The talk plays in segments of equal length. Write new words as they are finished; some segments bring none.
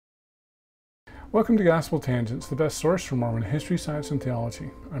Welcome to Gospel Tangents, the best source for Mormon history, science, and theology.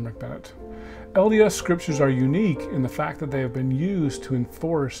 I'm Rick Bennett. LDS Scriptures are unique in the fact that they have been used to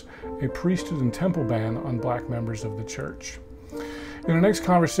enforce a priesthood and temple ban on black members of the church. In our next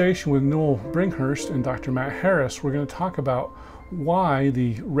conversation with Newell Bringhurst and Dr. Matt Harris, we're going to talk about why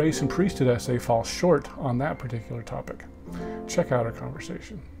the Race and Priesthood essay falls short on that particular topic. Check out our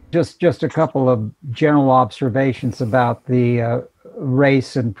conversation. Just a couple of general observations about the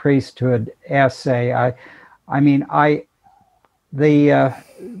Race and Priesthood essay. As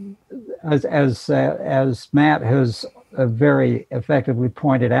Matt has very effectively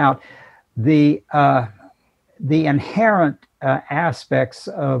pointed out, the inherent aspects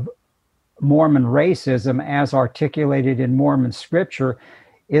of Mormon racism as articulated in Mormon scripture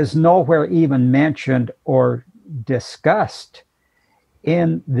is nowhere even mentioned or discussed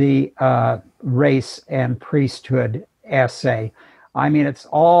in the Race and Priesthood essay. I mean, it's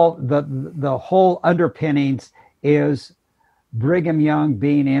all the whole underpinnings is Brigham Young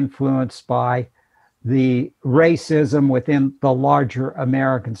being influenced by the racism within the larger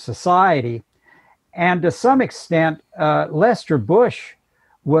American society. And to some extent, Lester Bush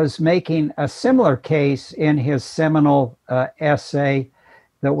was making a similar case in his seminal essay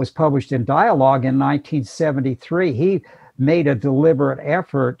that was published in Dialogue in 1973. He made a deliberate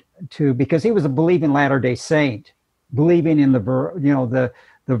effort to, because he was a believing Latter-day Saint, believing in the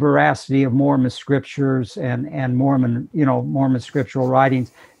veracity of Mormon scriptures and Mormon scriptural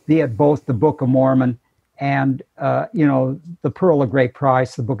writings, be it both the Book of Mormon and the Pearl of Great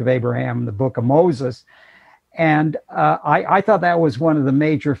Price, the Book of Abraham, and the Book of Moses. And I thought that was one of the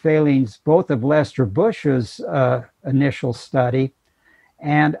major failings, both of Lester Bush's initial study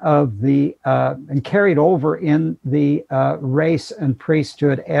and of and carried over in the Race and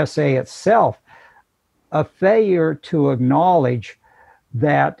Priesthood essay itself, a failure to acknowledge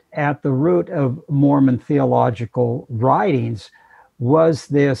that at the root of Mormon theological writings was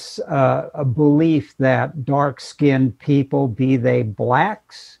this a belief that dark-skinned people, be they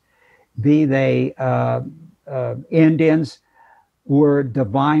blacks, be they Indians, were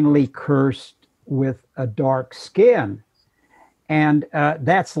divinely cursed with a dark skin. And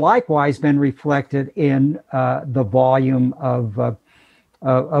that's likewise been reflected in the volume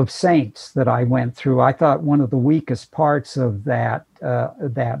of Saints that I went through. I thought one of the weakest parts of that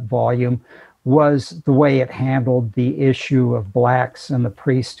volume was the way it handled the issue of blacks and the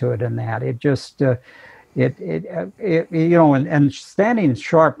priesthood, and that it just and standing in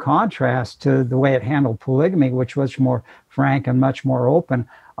sharp contrast to the way it handled polygamy, which was more frank and much more open.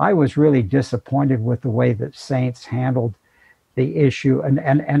 I was really disappointed with the way that Saints handled the issue, and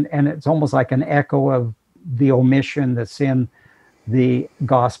it's almost like an echo of the omission that's in the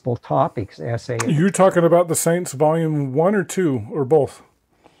Gospel Topics essay. You're talking about the Saints volume 1 or 2 or both?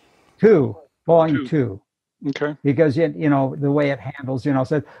 Volume 2. Okay. Because the way it handles,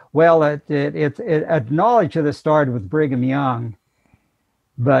 said, well, it acknowledged that it started with Brigham Young,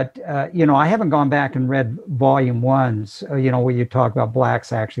 but I haven't gone back and read volume 1s, where you talk about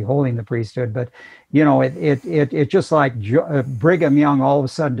blacks actually holding the priesthood, but it just like Brigham Young all of a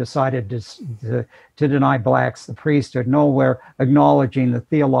sudden decided to deny blacks the priesthood, nowhere acknowledging the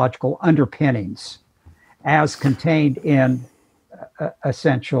theological underpinnings as contained in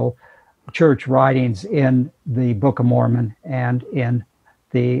essential church writings in the Book of Mormon and in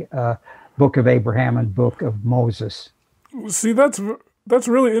the Book of Abraham and Book of Moses. See, that's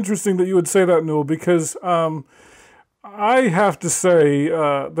really interesting that you would say that, Newell, because I have to say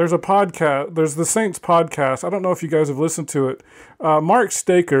there's a podcast, there's the Saints podcast. I don't know if you guys have listened to it. Mark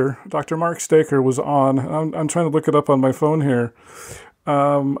Staker, Dr. Mark Staker was on. I'm trying to look it up on my phone here.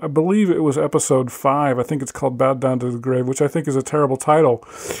 I believe it was episode 5. I think it's called Bowed Down to the Grave, which I think is a terrible title.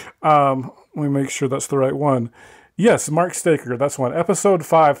 Let me make sure that's the right one. Yes, Mark Staker, that's one. Episode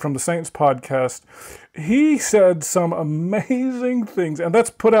 5 from the Saints podcast. He said some amazing things, and that's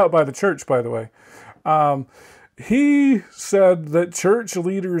put out by the church, by the way. He said that church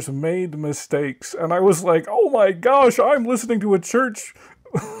leaders made mistakes, and I was like, oh my gosh, I'm listening to a church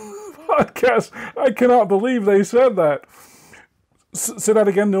podcast. I cannot believe they said that. Say that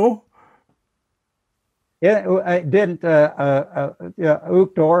again, Newell. Yeah, didn't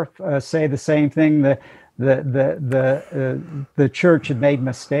Uchtdorf say the same thing? The church had made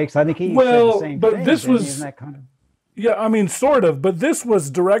mistakes. I think he said the same but thing. This was that kind of. Yeah, I mean, sort of, but this was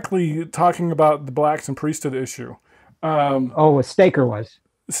directly talking about the blacks and priesthood issue. Staker was.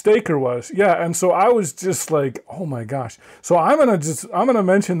 Staker was, yeah, and so I was just like, oh my gosh. So I'm gonna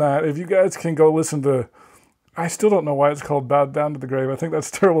mention that if you guys can go listen to. I still don't know why it's called Bowed Down to the Grave. I think that's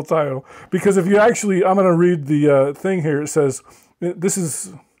a terrible title. Because if you actually, I'm going to read the thing here. It says, this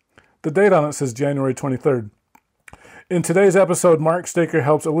is The date on it says January 23rd. In today's episode, Mark Staker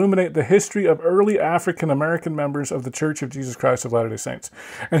helps illuminate the history of early African-American members of the Church of Jesus Christ of Latter-day Saints.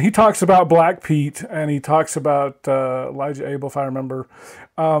 And he talks about Black Pete, and he talks about Elijah Abel, if I remember.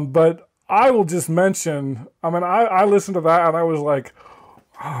 But I will just mention, I listened to that, and I was like,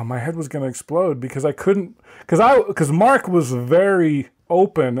 oh, my head was going to explode, because I couldn't, because Mark was very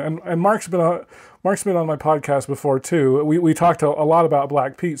open, and Mark's been on my podcast before, too. We talked a lot about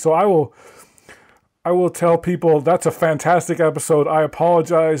Black Pete, so I will tell people that's a fantastic episode. I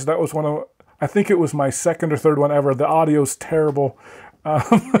apologize. That was I think it was my second or third one ever. The audio's terrible.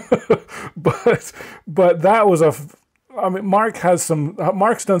 But that was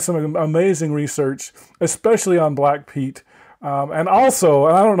Mark's done some amazing research, especially on Black Pete. And also,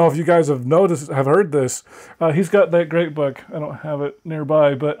 and I don't know if you guys have heard this, he's got that great book. I don't have it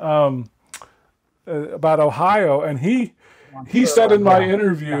nearby, but about Ohio, and he said in my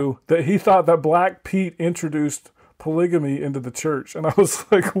interview that he thought that Black Pete introduced polygamy into the church. And I was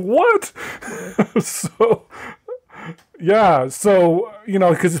like, what? So,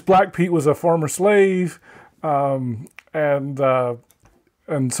 because Black Pete was a former slave, and so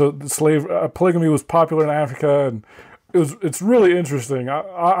polygamy was popular in Africa, and it's really interesting.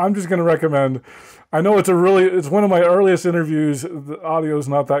 I'm just going to recommend. I know it's one of my earliest interviews. The audio is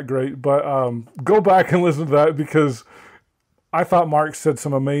not that great, but go back and listen to that, because I thought Mark said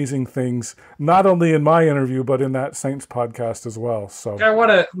some amazing things, not only in my interview, but in that Saints podcast as well. So I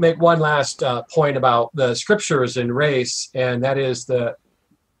want to make one last point about the scriptures and race, and that is the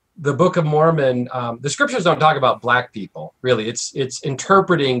Book of Mormon. The scriptures don't talk about Black people, really. It's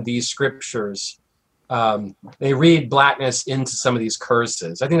interpreting these scriptures. They read blackness into some of these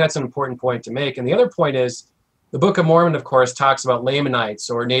curses. I think that's an important point to make. And the other point is the Book of Mormon, of course, talks about Lamanites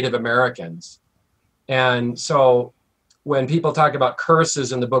or Native Americans. And so when people talk about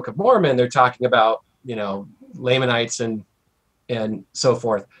curses in the Book of Mormon, they're talking about, Lamanites and so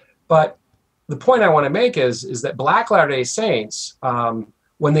forth. But the point I want to make is that Black Latter-day Saints,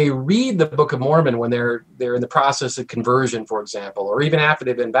 when they read the Book of Mormon, when they're in the process of conversion, for example, or even after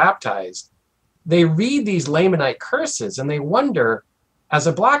they've been baptized, they read these Lamanite curses and they wonder, as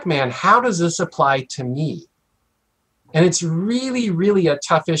a Black man, how does this apply to me? And it's really, really a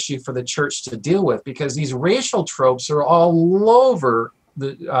tough issue for the church to deal with, because these racial tropes are all over,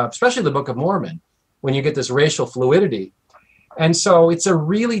 especially the Book of Mormon, when you get this racial fluidity. And so it's a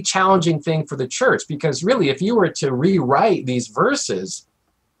really challenging thing for the church, because really, if you were to rewrite these verses,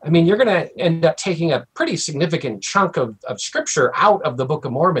 you're going to end up taking a pretty significant chunk of scripture out of the Book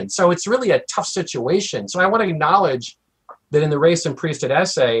of Mormon. So it's really a tough situation. So I want to acknowledge that in the Race and Priesthood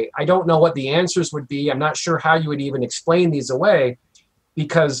essay, I don't know what the answers would be. I'm not sure how you would even explain these away,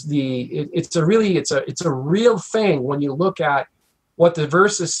 because it's a real thing when you look at what the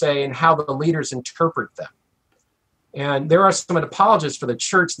verses say and how the leaders interpret them. And there are some apologists for the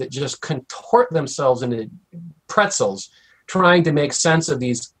church that just contort themselves into pretzels trying to make sense of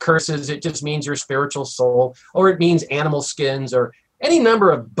these curses. It just means your spiritual soul, or it means animal skins, or any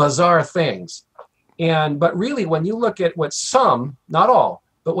number of bizarre things. But really, when you look at what some, not all,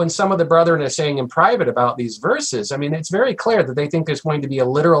 but when some of the brethren are saying in private about these verses, it's very clear that they think there's going to be a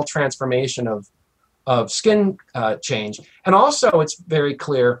literal transformation of skin change. And also, it's very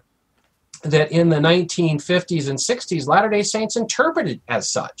clear that in the 1950s and 60s, Latter-day Saints interpreted as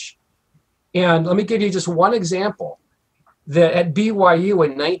such. And let me give you just one example. That at BYU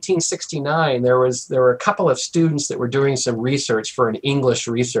in 1969, there were a couple of students that were doing some research for an English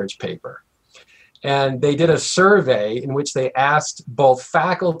research paper. And they did a survey in which they asked both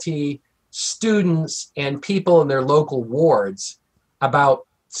faculty, students, and people in their local wards about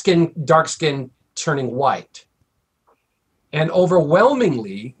dark skin turning white. And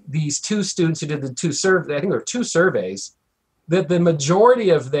overwhelmingly, these two students who did the two surveys, that the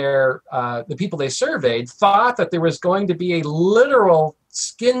majority of the people they surveyed thought that there was going to be a literal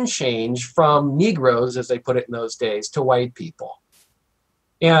skin change from Negroes, as they put it in those days, to white people.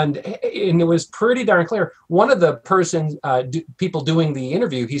 And it was pretty darn clear. One of the people doing the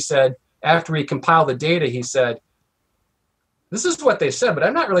interview, he said, after he compiled the data, he said, this is what they said, but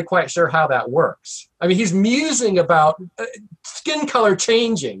I'm not really quite sure how that works. He's musing about skin color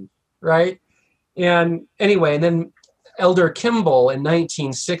changing, right? And anyway, and then Elder Kimball in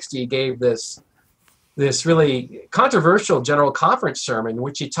 1960 gave this really controversial general conference sermon, in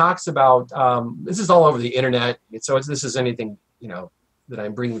which he talks about, this is all over the internet, so this is anything, that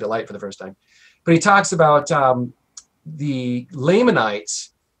I'm bringing to light for the first time. But he talks about the Lamanites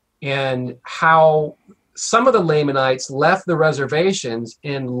and how some of the Lamanites left the reservations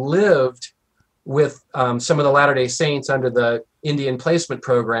and lived with some of the Latter-day Saints under the Indian Placement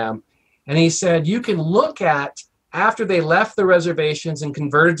Program And he said, you can look at, after they left the reservations and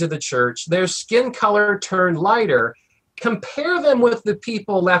converted to the church, their skin color turned lighter. Compare them with the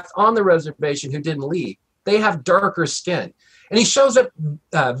people left on the reservation who didn't leave. They have darker skin. And he shows up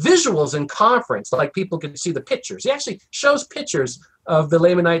visuals in conference, like people can see the pictures. He actually shows pictures of the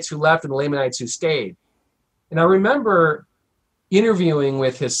Lamanites who left and the Lamanites who stayed. And I remember interviewing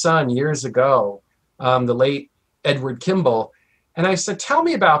with his son years ago, the late Edward Kimball, and I said, tell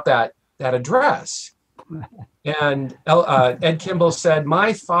me about that address. And Ed Kimball said,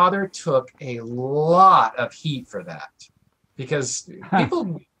 my father took a lot of heat for that, because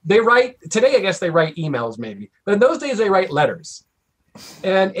people, they write, today I guess they write emails maybe, but in those days they write letters.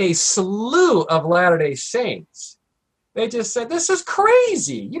 And a slew of Latter-day Saints, they just said, this is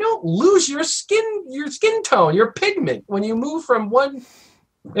crazy. You don't lose your skin tone, your pigment when you move from one.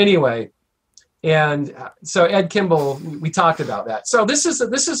 Anyway, and so Ed Kimball, we talked about that. So this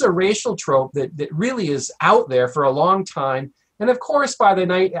is a racial trope that really is out there for a long time. And of course, after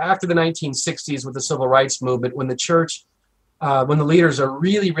the 1960s with the civil rights movement, when the church, when the leaders are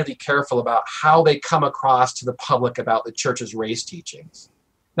really, really careful about how they come across to the public about the church's race teachings.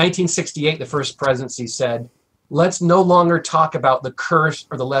 1968, the first presidency said, let's no longer talk about the curse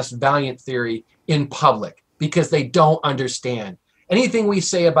or the less valiant theory in public, because they don't understand. Anything we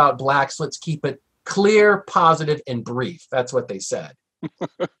say about blacks, let's keep it clear, positive, and brief. That's what they said.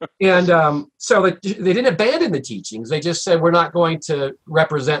 And so they didn't abandon the teachings. They just said, we're not going to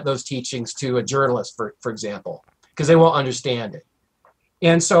represent those teachings to a journalist, for example, because they won't understand it.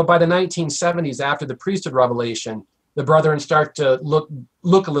 And so by the 1970s, after the priesthood revelation, the brethren start to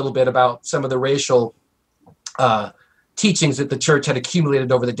look a little bit about some of the racial teachings that the church had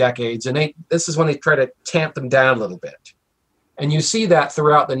accumulated over the decades. And this is when they try to tamp them down a little bit. And you see that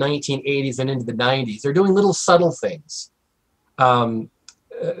throughout the 1980s and into the 90s. They're doing little subtle things in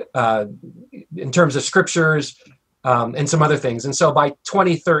terms of scriptures and some other things. And so by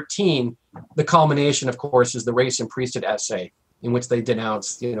 2013, the culmination, of course, is the Race and Priesthood essay, in which they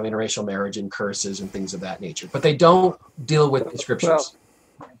denounce, interracial marriage and curses and things of that nature. But they don't deal with the scriptures.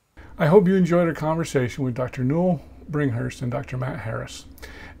 Well, I hope you enjoyed our conversation with Dr. Newell Bringhurst and Dr. Matt Harris.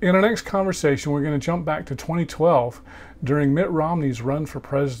 In our next conversation, we're going to jump back to 2012 during Mitt Romney's run for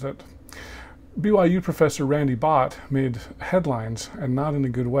president. BYU professor Randy Bott made headlines, and not in a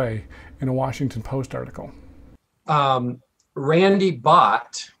good way, in a Washington Post article. Randy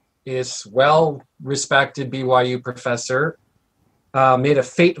Bott is well-respected BYU professor, made a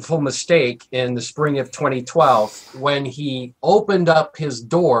fateful mistake in the spring of 2012 when he opened up his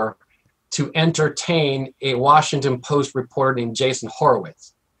door to entertain a Washington Post reporter named Jason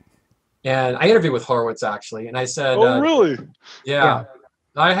Horowitz. And I interviewed with Horowitz, actually, and I said, "Oh, really? Yeah.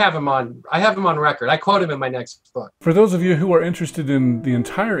 I have him on record. I quote him in my next book." For those of you who are interested in the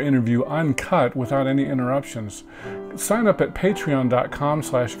entire interview uncut without any interruptions, sign up at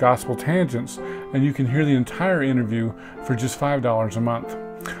patreon.com/gospeltangents, and you can hear the entire interview for just $5 a month.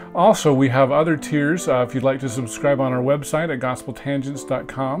 Also, we have other tiers. If you'd like to subscribe on our website at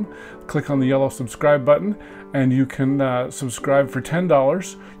gospeltangents.com, click on the yellow subscribe button, and you can subscribe for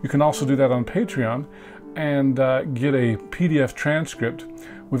 $10. You can also do that on Patreon and get a PDF transcript.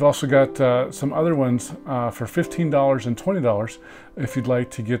 We've also got some other ones for $15 and $20 if you'd like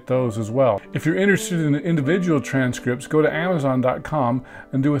to get those as well. If you're interested in individual transcripts, go to Amazon.com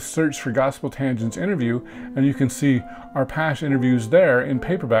and do a search for Gospel Tangents interview, and you can see our past interviews there in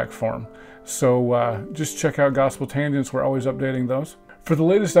paperback form. So just check out Gospel Tangents. We're always updating those. For the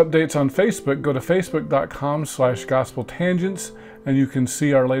latest updates on Facebook, go to facebook.com/gospeltangents, and you can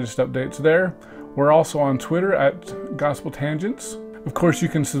see our latest updates there. We're also on Twitter at Gospel Tangents. Of course, you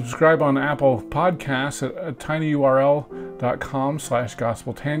can subscribe on Apple Podcasts at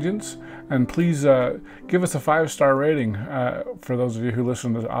tinyurl.com/gospeltangents. And please give us a 5-star rating for those of you who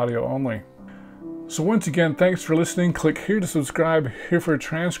listen to audio only. So once again, thanks for listening. Click here to subscribe, here for a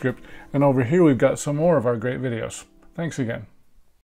transcript, and over here we've got some more of our great videos. Thanks again.